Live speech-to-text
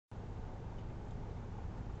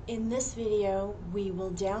In this video, we will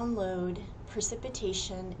download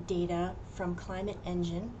precipitation data from Climate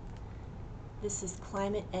Engine. This is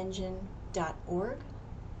climateengine.org.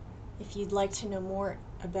 If you'd like to know more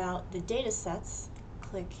about the data sets,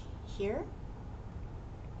 click here.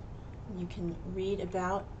 You can read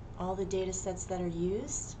about all the data sets that are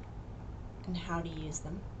used and how to use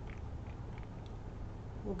them.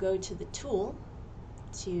 We'll go to the tool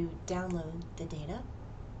to download the data.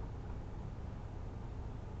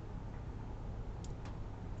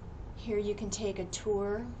 Here you can take a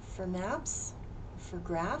tour for maps, for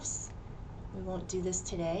graphs. We won't do this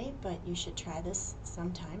today, but you should try this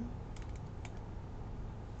sometime.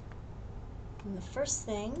 And the first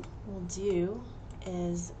thing we'll do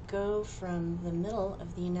is go from the middle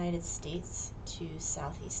of the United States to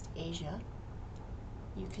Southeast Asia.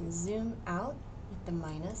 You can zoom out with the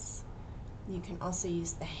minus. You can also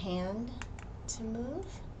use the hand to move.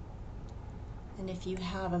 And if you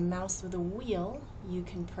have a mouse with a wheel, you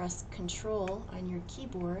can press Control on your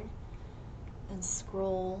keyboard and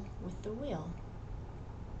scroll with the wheel.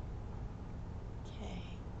 Okay.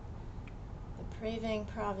 The Prevang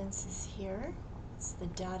province is here. It's the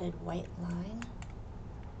dotted white line.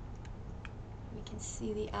 We can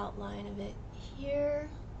see the outline of it here.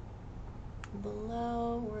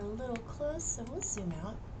 Below, we're a little close, so we'll zoom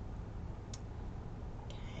out.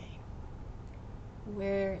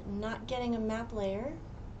 We're not getting a map layer,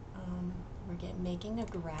 we're making a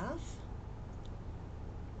graph.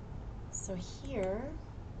 So here,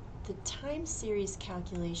 the time series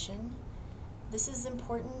calculation, this is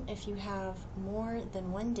important if you have more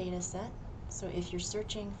than one data set. So if you're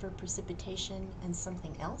searching for precipitation and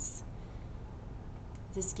something else,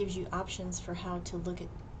 this gives you options for how to look at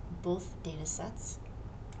both data sets.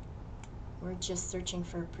 We're just searching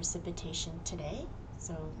for precipitation today.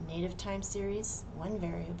 So native time series, one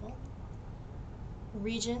variable.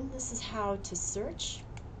 Region, this is how to search.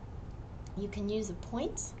 You can use a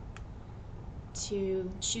point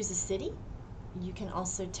to choose a city. You can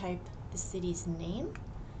also type the city's name.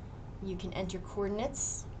 You can enter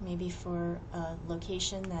coordinates, maybe for a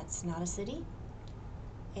location that's not a city.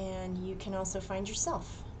 And you can also find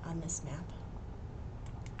yourself on this map.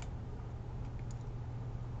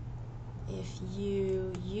 If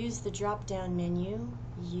you use the drop-down menu,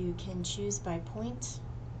 you can choose by point,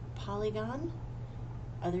 polygon,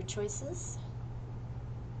 other choices.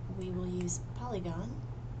 We will use polygon.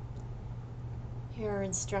 Here are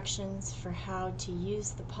instructions for how to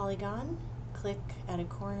use the polygon. Click at a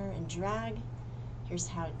corner and drag. Here's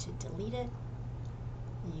how to delete it.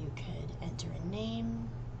 You could enter a name.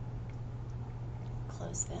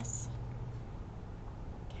 Close this.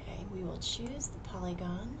 Okay, we will choose the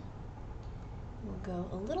polygon. We'll go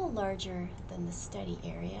a little larger than the study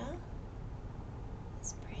area.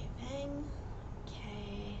 Let's Prevang.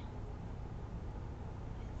 Okay.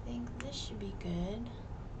 I think this should be good.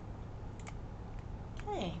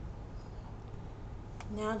 Okay.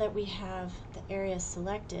 Now that we have the area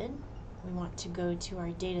selected, we want to go to our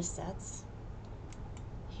data sets.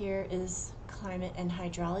 Here is climate and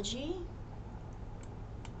hydrology.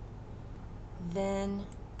 Then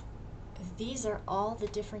these are all the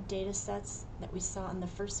different data sets that we saw on the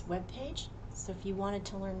first web page. So if you wanted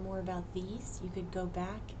to learn more about these, you could go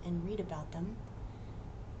back and read about them.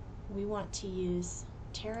 We want to use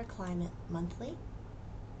Terra Climate Monthly.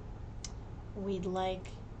 We'd like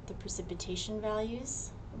the precipitation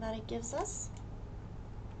values that it gives us.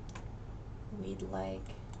 We'd like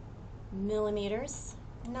millimeters,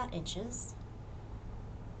 not inches.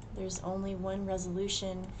 There's only one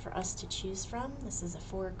resolution for us to choose from. This is a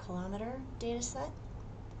 4-kilometer data set.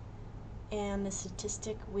 And the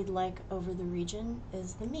statistic we'd like over the region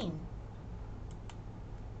is the mean.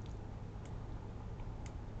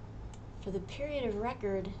 For the period of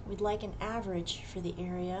record, we'd like an average for the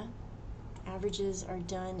area. Averages are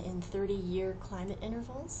done in 30-year climate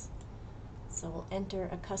intervals. So we'll enter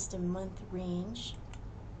a custom month range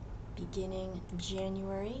beginning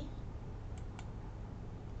January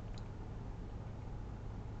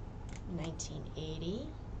 1980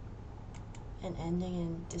 and ending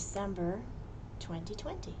in December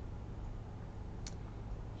 2020.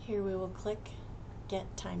 Here we will click Get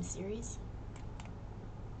Time Series.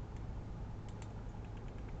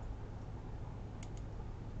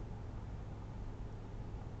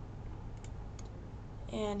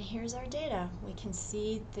 And here's our data. We can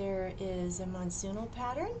see there is a monsoonal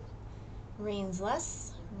pattern. Rains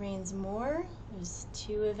less, rains more. There's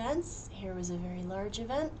 2 events. Here was a very large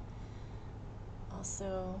event.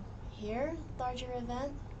 Also here, larger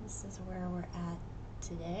event. This is where we're at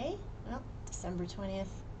today. Well, December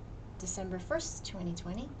 1st,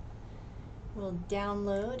 2020. We'll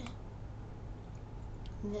download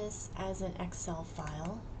this as an Excel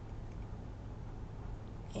file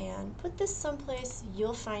and put this someplace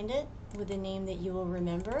you'll find it with a name that you will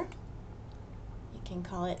remember. You can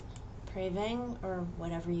call it Preveng or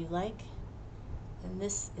whatever you like. And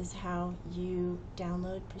this is how you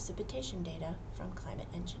download precipitation data from Climate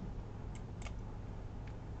Engine.